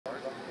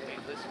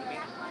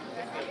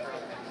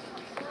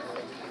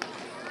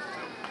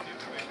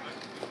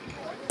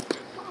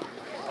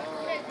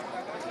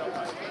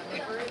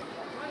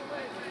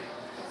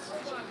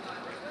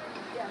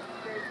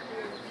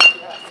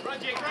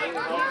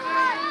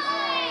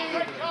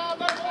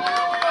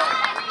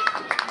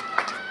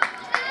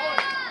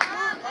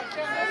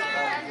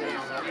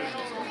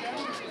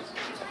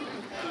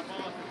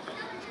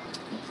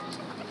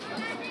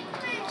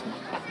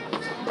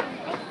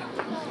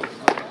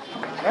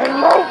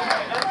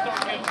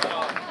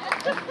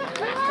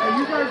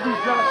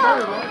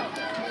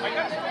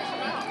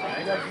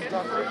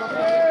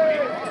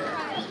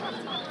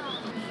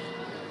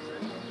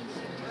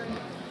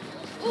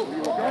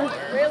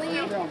Really?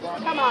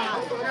 Come on.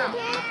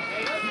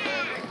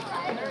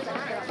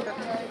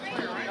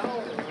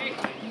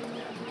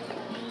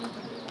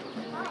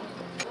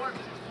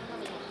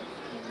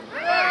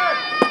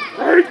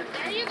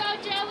 There you go,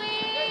 Joey.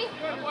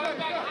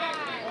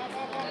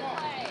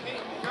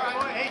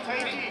 Hey,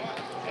 Tighty.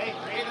 Hey,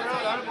 the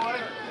road, on boy.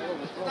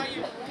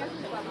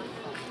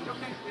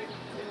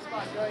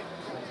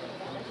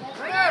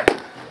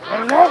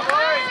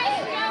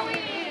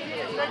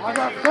 I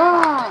got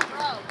time.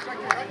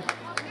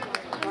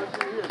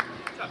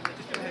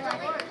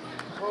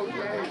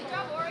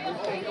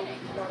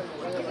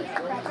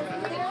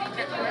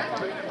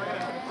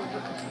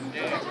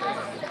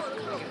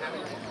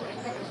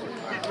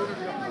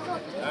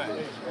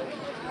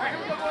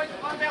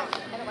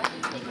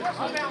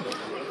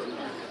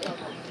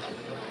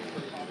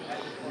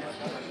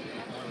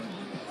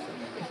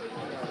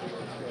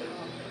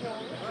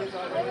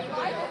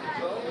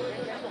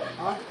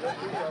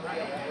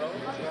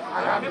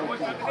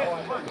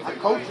 I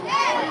coach him.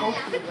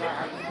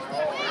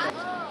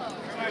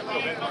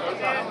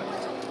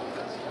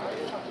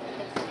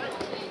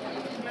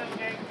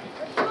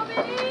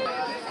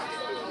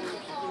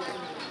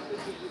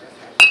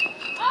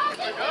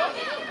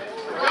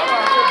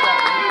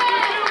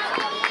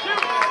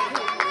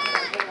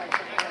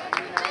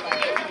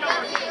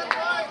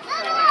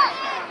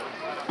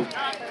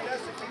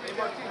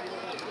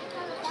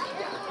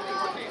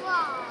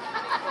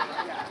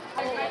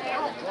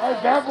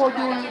 That boy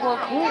doing his work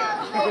quick.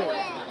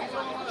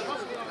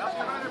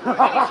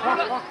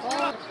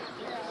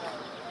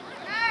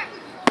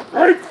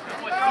 Hey!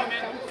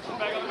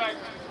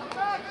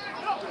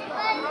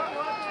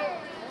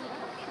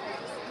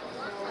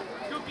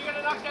 Scoop, you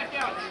gotta knock that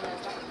down.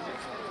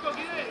 Let's go,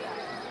 get it.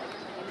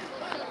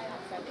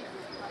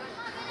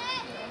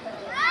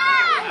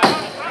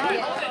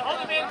 Hold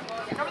it, man.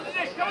 Cover the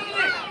dish, cover the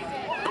dish.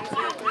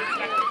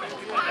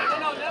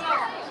 No.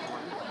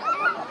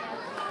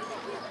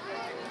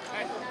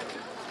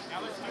 Now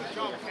let's do the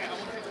job, okay?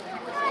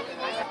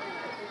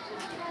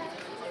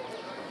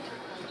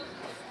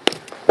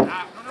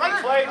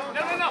 Play. No.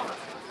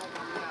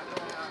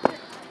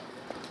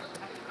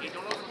 Hey,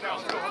 don't overthrow.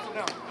 Hustle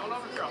down. Don't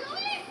overthrow.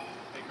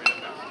 Hey, great up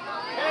now.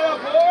 Hey,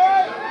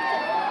 boy!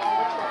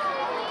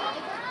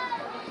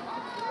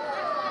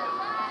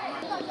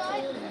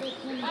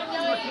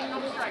 No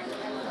strike.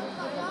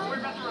 Don't worry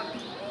about the run.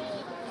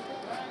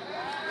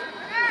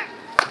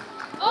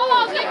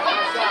 Oh, good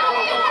catch.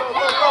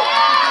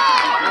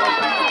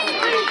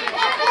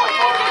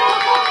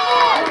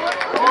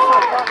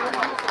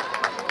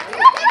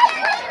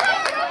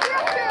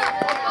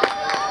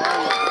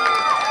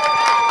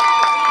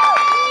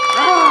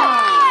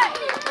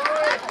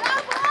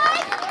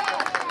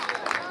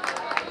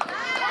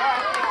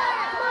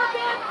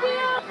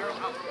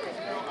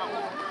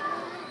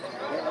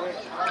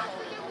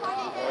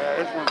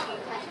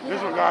 This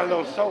one got a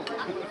little soap.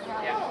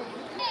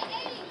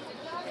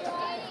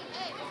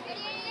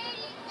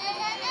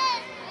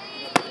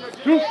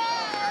 Shoot!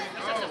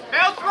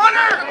 Bounce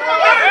runner!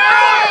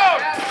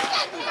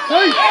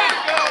 Hey! You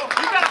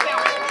got it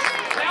down.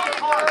 Bounce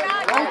hard.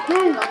 Round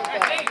two!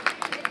 Hey,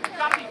 you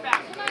gotta be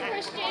fast. Come on,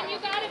 Christian, you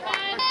got it,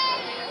 bud.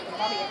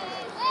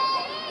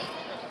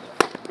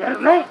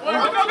 No! Go,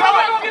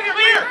 get it.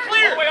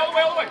 Clear!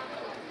 All the way.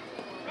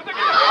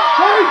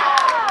 Hey!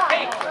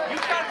 Hey, you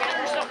gotta get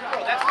yourself to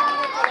throw. That's the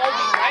rule for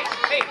holding, right?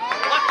 Hey,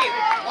 lock in.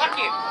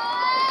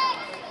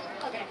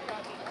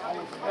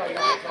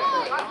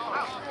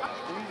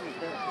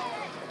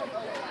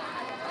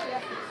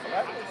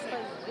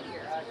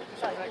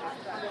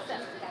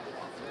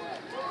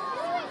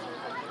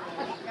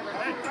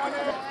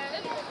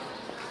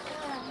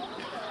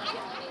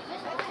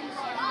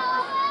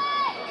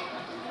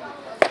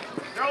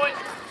 Throw it.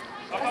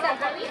 Knock it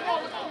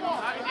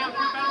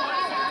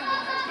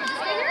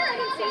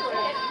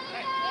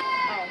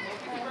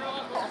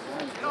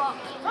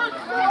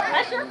down.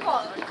 That's your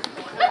fault.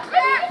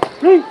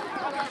 Shoot!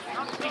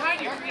 Behind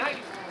you. Hey,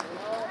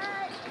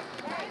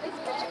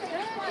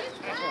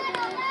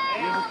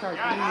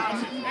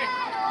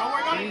 don't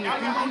worry about it. Now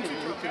you're home.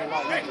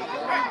 Run. You're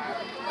right.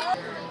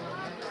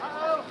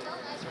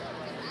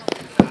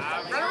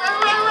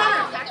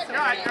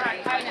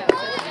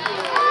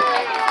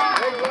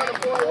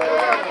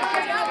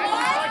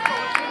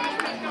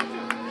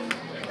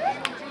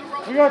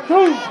 We got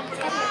two!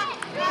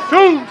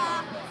 Two!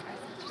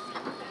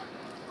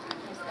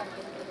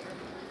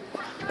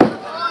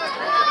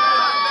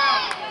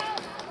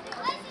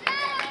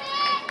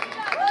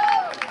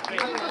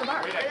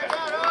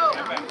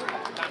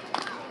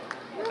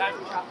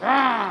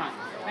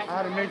 I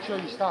had to make sure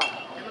you stop.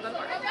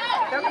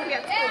 They're going to be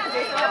at school because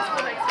they still have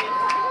school next week.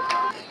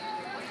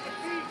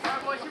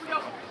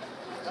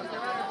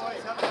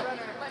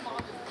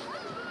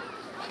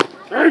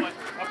 Hey! Up.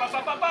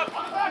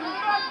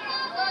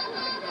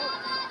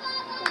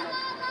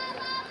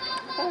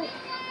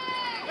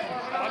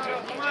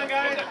 Come on,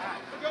 guys.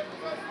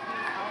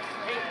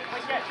 Hey,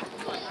 nice catch.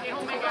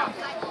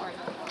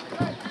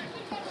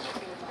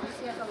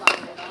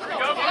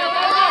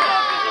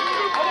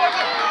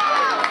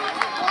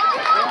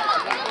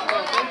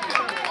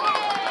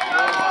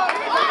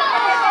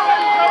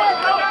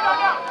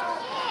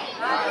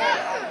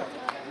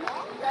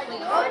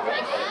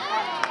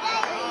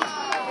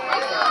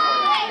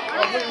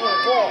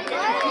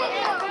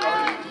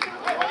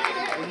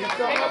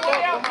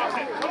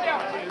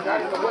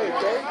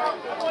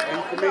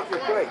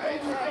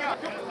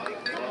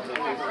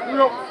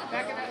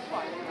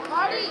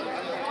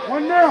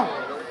 One down.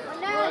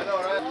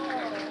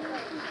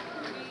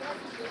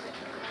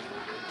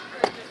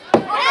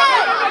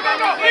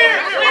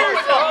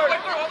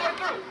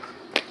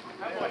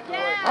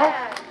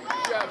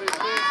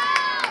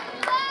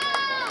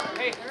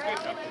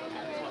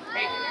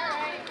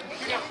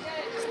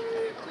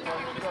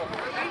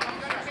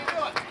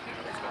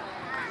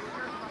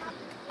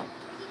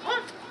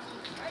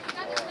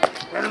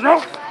 Let him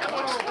know.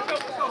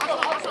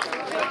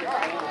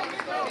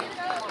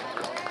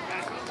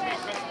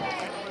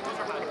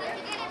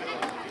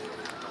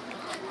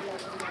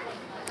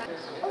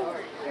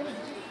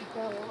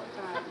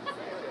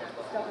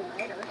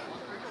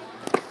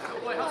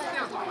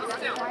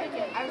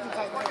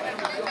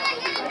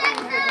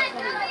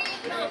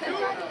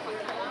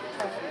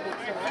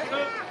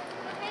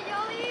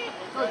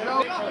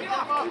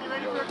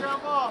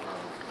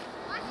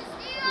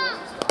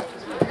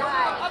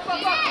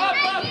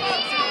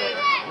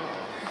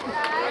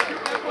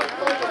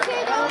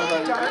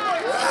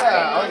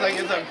 Yeah, I was like,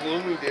 it's a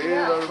gloomy day.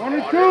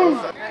 22. I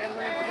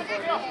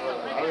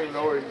don't even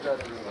know where he's at.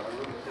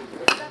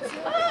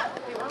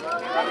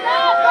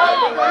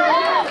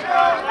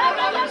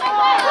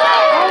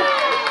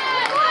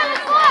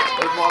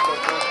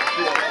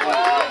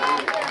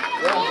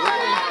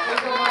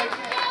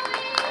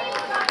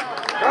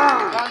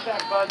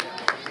 Contact, bud.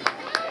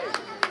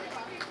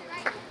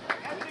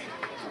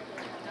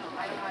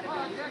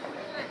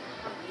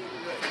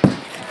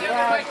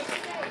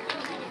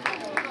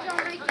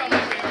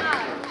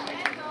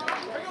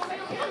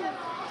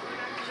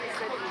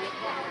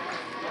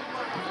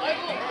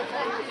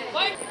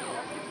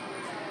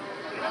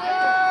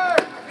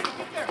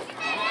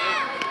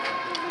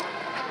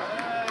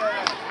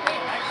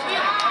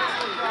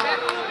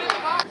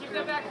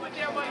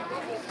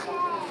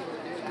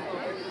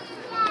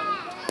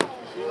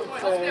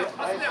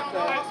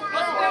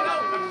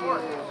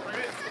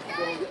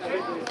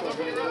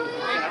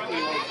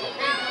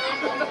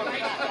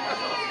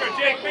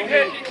 Jake, big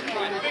hit.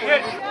 Big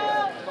hit.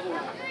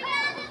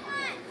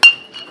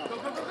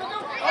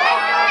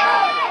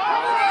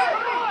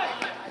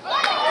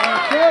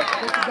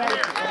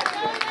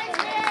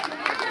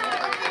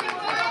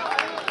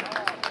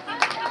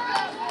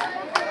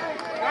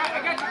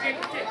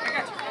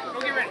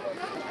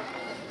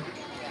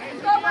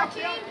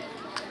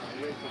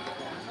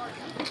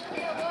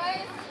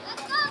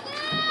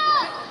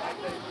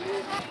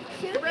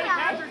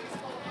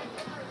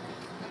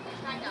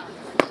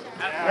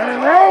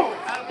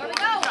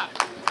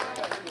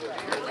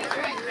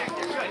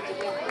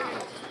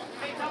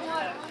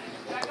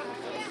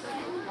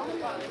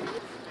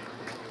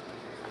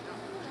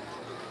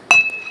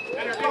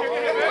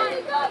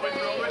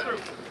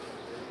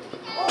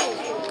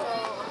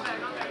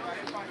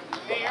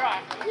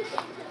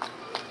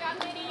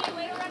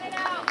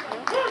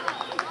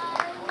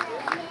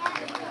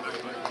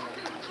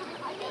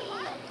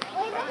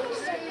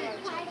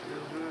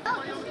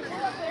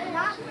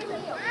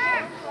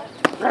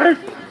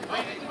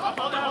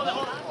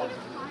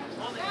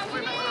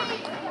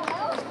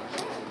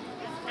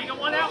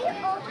 One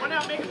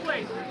out, make a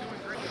play.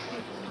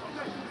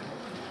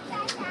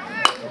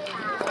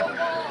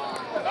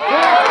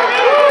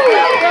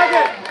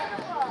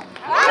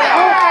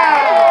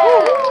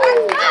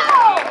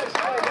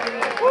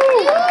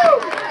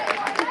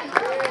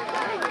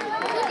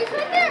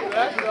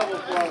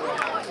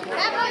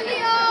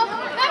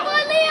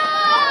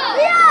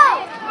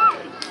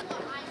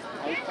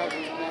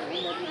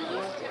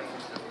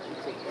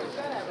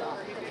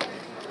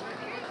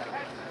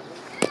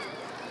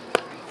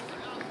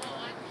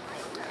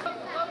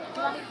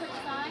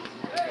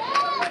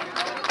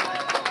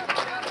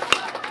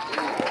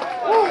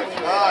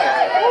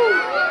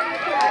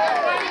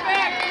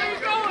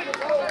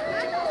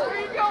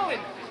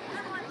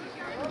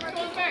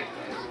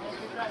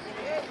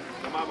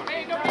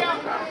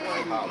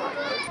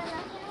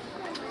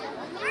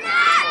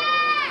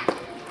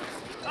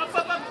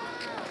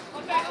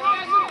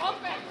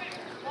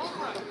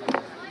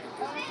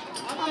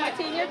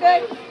 You're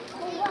good.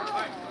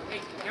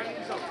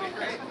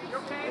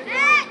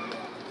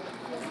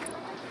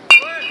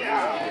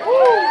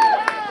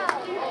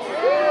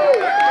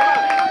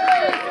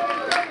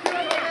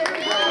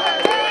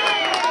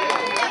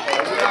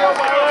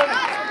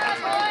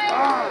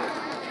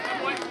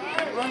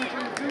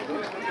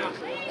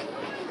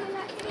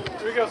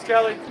 Here we go,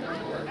 Skelly.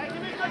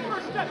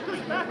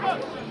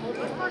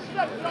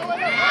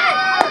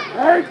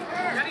 Hey!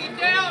 Gotta get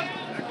down!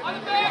 On the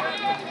back!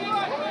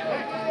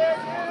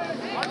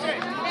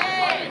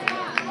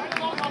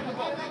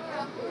 Hey!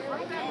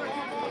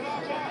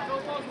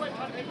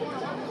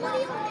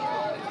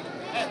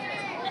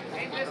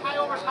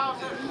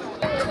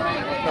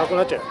 Go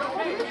right there.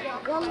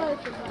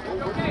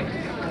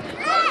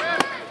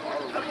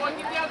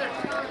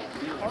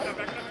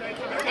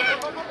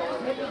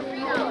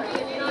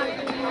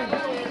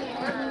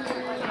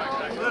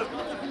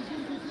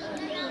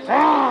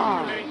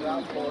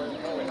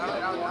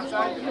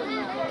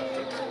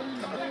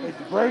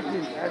 It's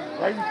breaking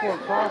right before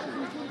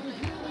crossing.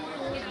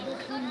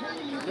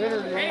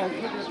 Literally, I'm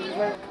looking at the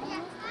plate.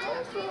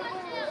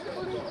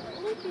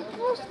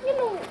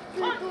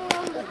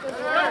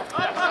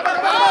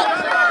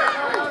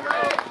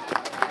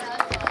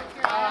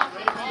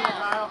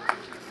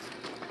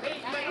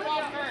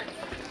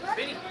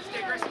 Vinny,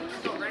 stay aggressive.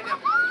 Let's go right now.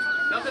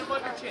 Nothing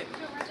above your chin.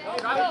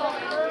 Drive it home.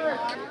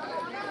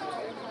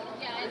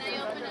 Yeah, and I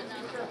open it up.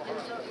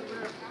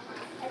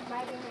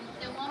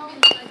 There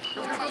won't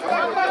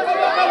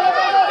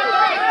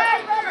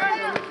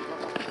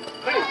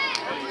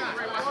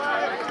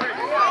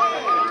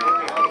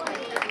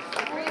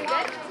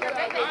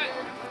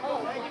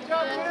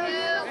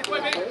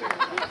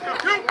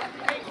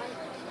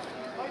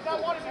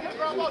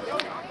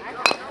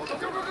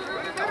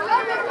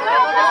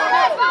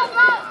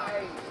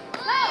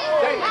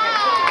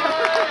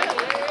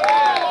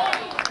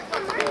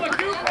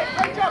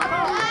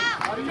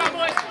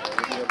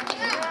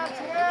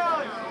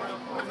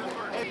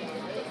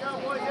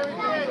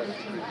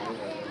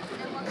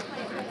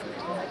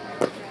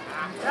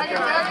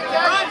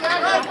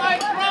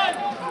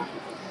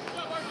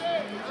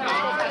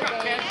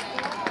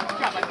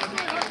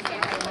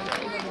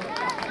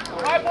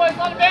Alright, boys,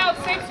 on the bounce,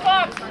 same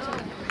spots.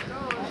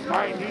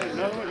 Might need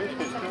another one. This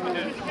one's coming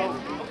in slow.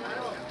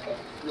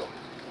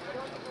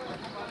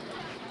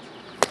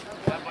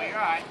 You're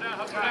alright.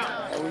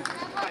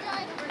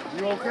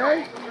 You okay?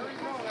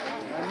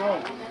 I know.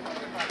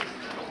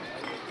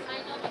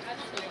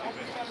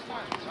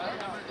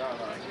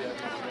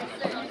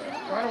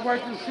 Try to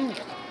wipe your shoe.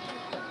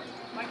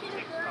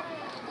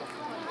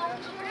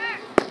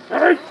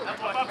 Hey!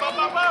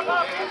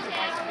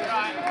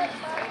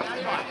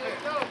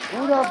 Who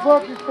that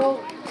bucket,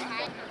 coach?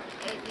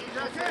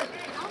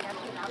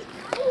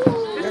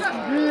 Yes,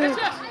 he did.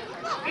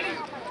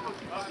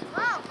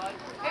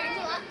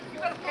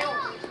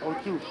 Oh,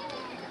 two.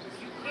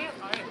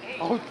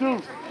 Oh, two.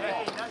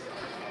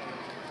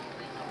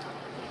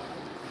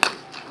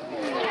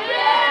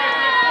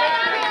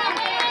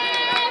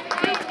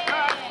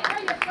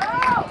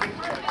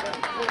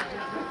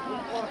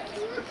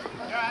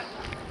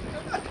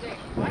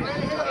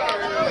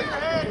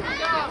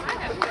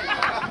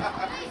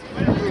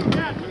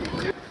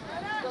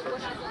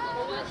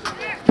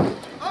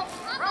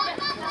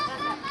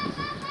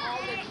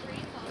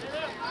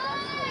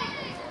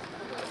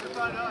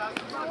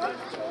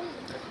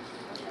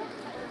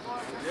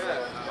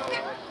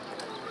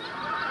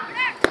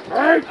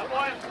 Hey!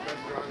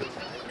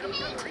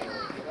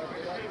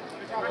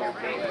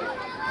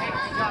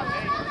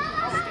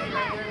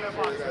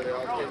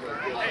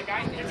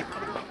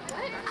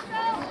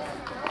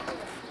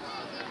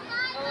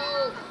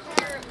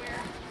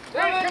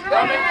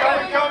 Coming.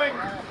 the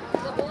Orioles.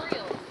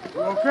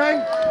 You okay?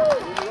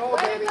 Roll,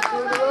 baby. 2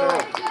 in a row.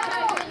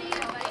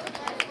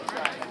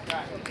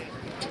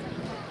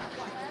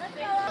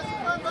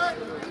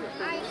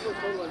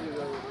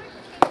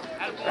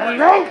 There we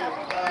go!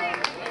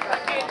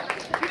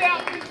 Get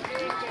out.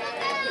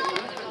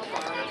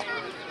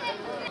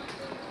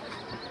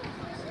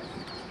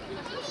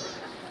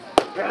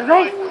 There we go!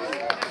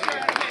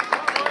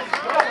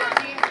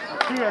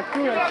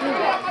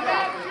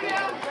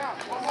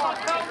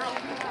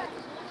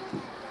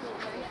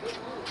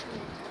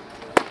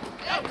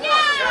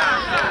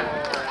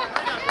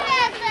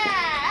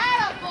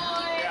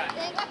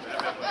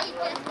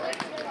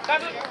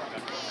 That's two.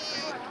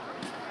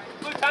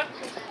 Blue time.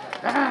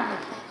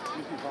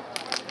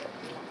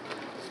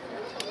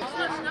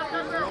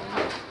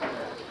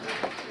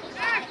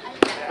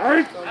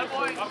 Hey! No.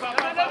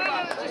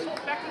 Just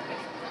hold back to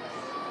this.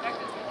 Back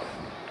to this.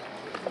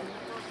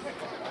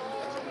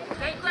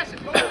 Stay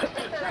aggressive. Go.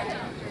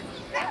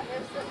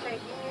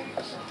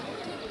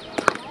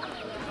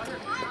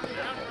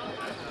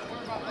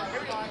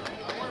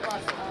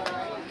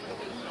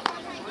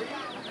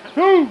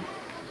 Two!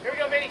 Here we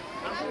go, Vinny.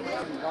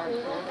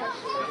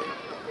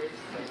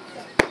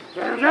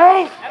 There we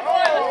go!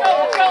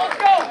 Let's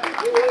go.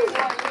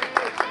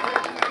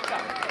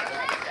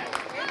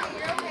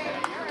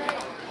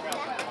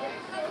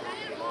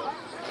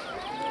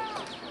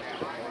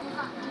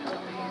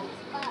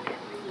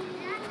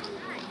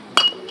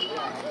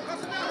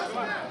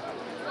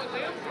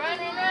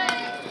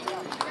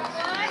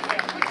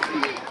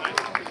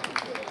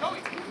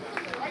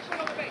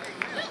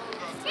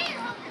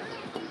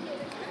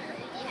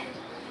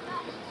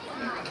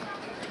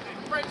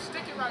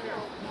 Stick it right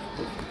here.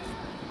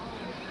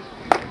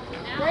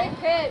 Great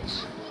pitch.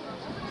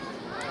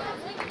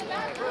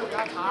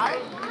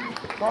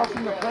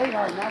 Crossing the plate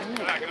hard, not me.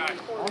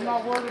 I'm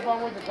not worried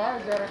about where the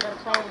guy's at. I gotta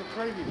follow the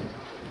trading.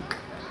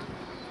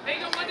 There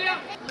you go, one down.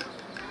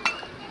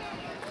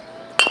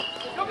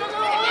 Go.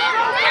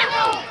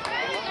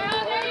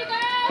 There you go.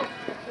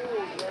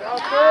 Get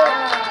out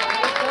there!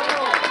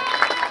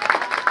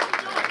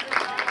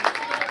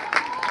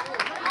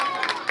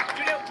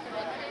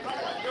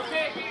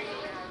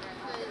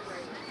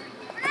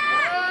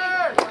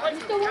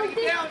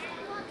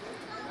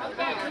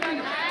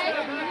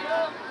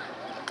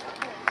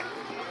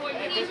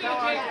 Hey,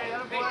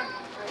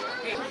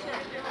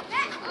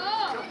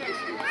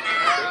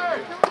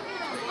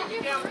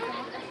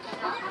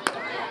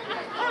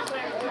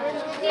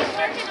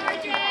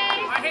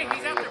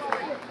 he's out there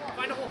for you.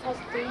 Find a hole.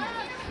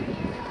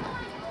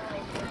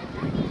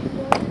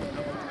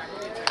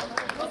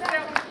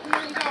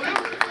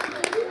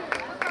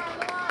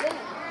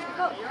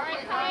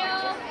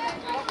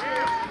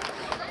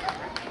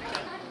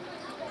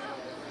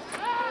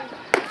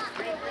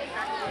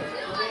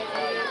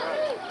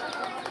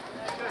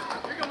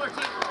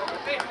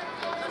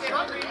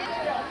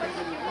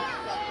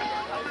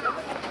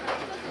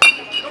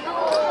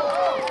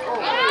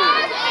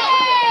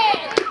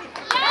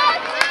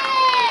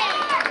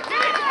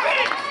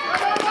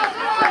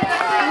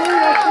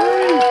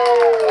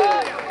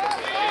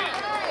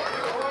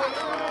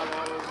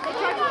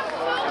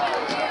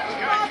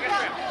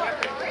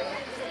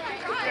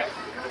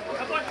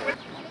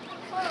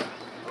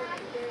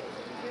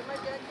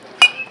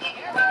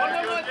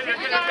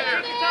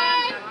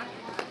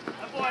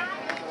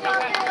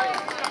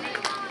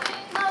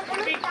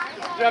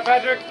 Yeah,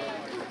 Patrick.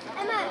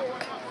 Emma,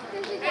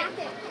 there's your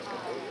jacket.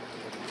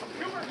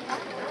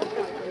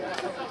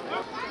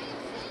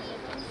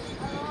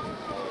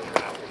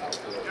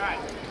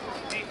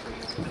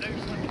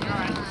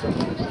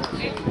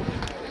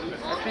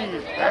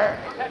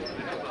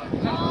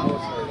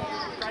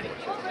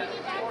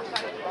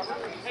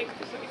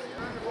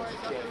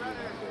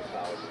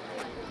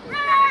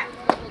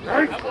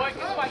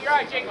 You're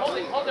right, Jake. Hold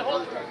it.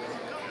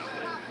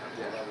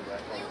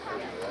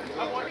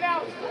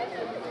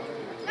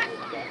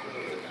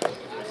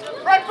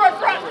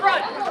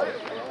 Front!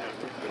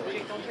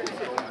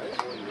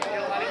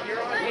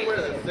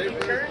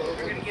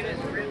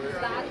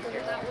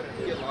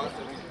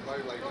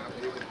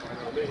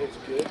 It's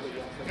good.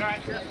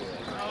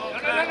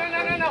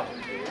 No.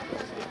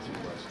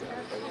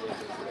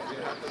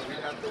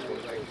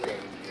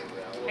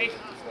 Hey.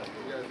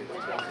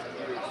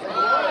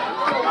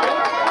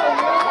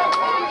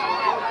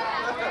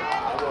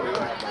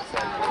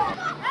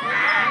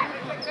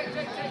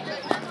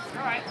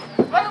 All right.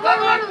 No.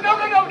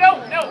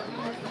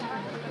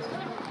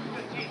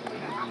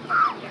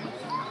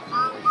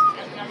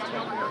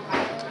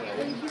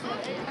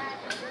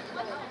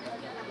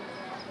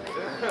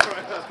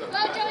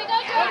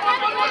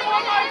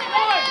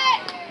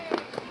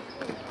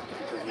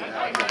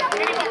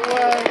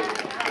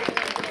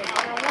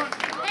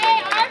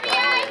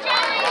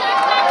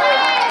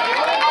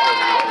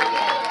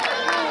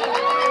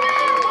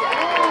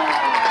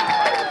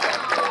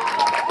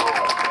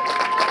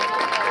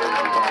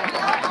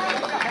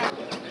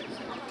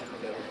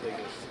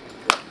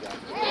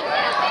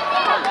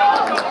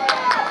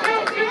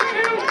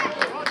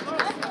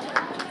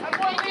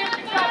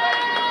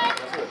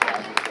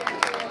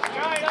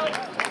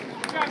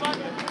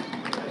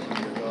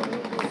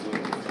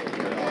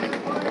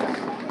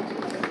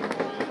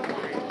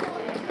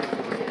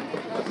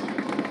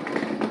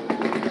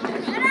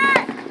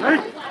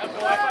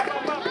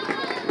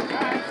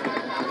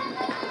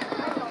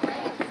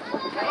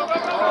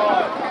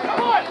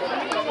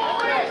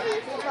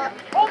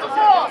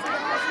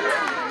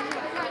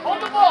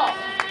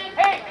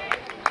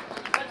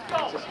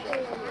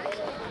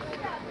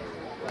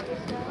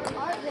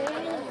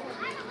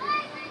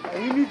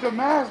 He needs a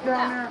mask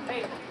down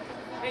there.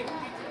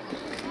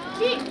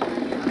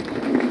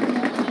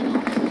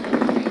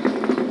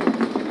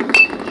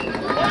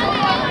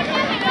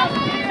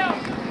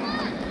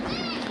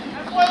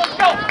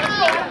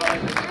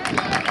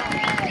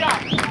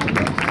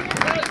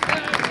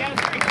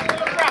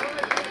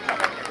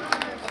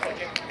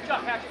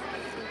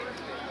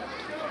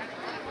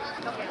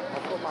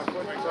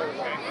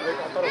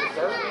 I thought it was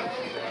dirt.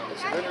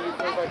 It's literally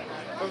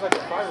feels like a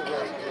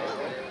fiberglass.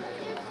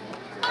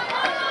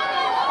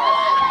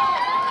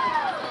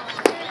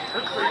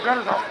 Your gun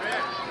is off.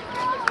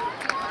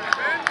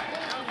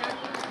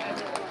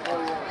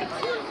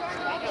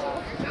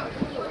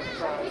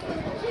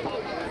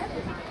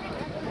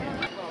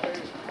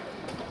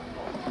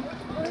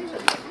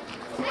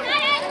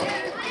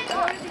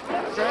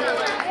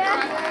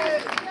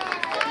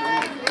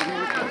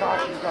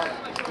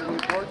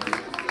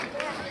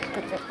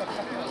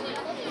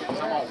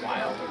 I'm all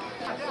wild.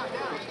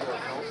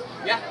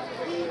 Yeah.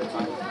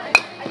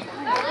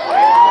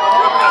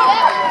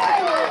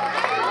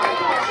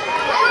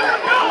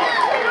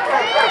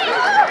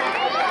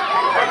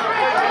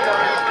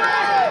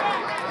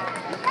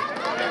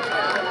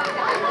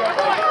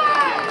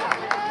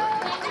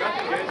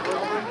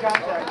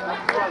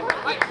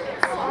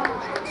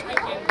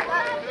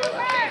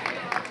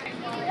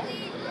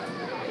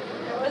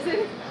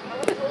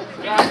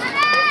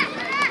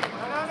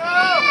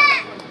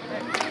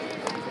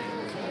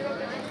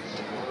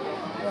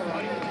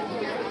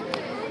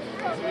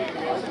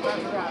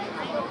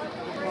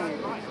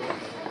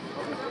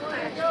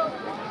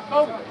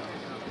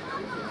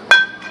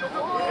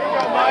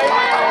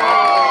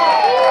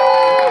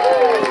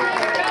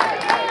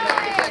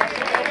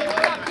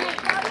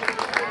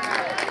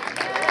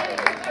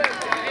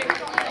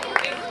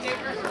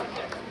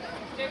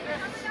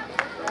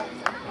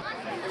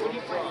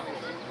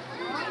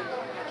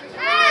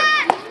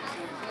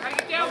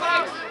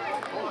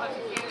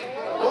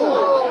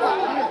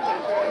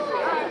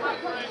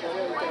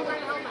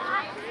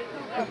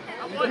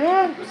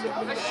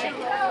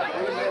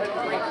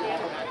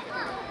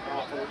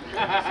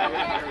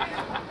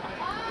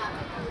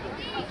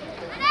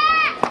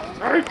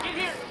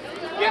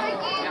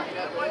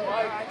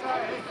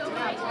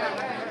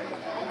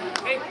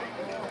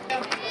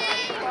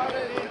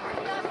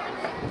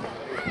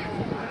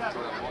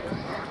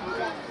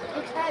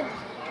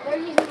 They're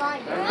using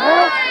mine.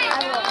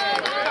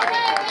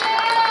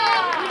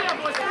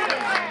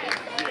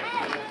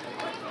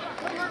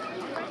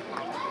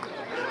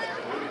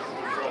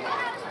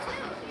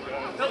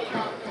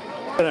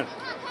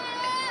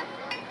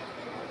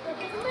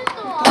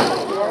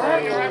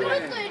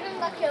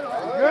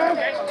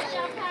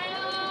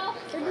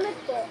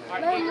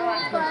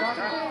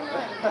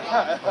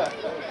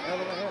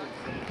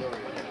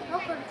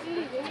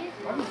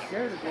 I'm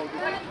scared to go.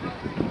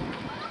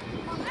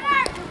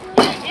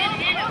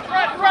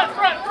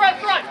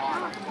 Front!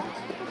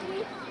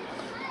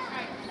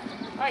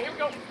 All right, here we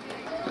go.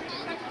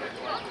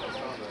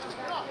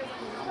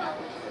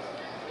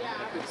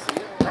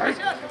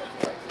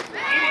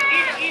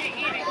 Eat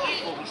it.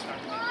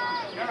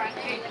 All right,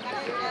 hey,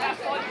 have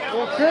fun.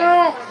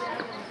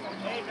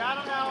 Hey, got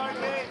him now,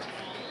 RJ.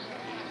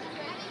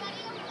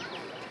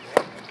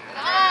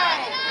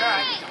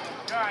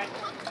 All right.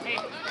 Hey,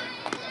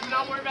 do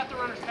not worry about the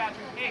runners,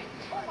 Patrick. Hey,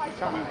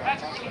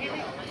 Patrick, can you hear me?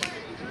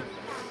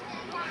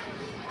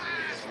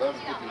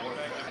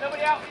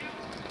 Nobody out.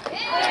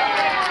 Good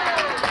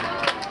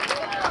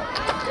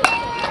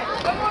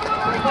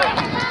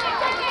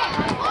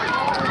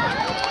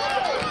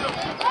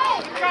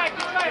try.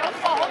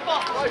 Hold the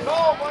ball.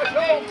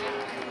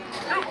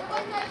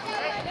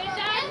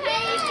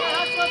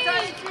 That's what I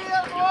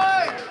feel,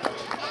 boy.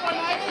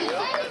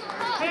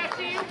 Pass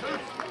to you.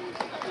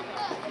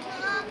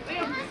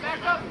 Liam,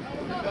 back up.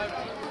 Get there.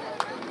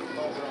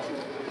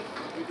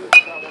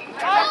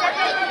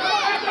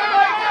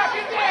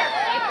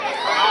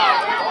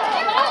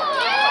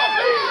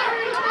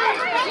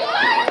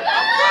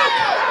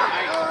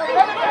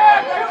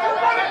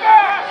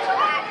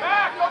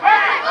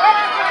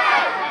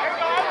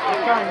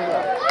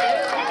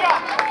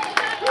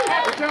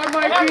 Good job,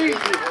 Mikey.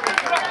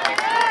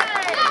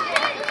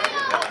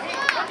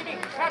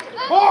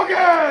 Ball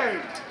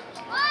game.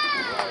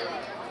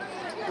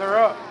 They're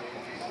up.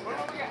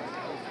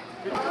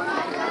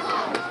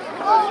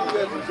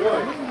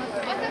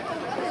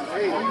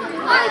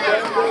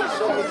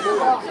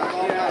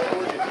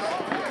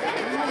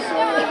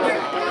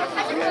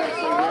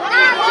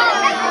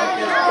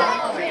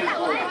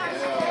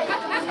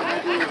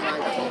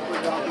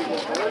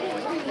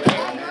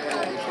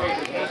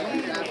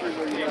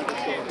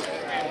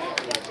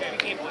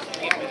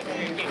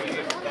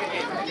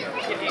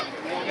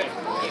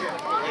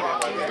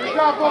 Good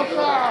job, both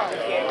sides.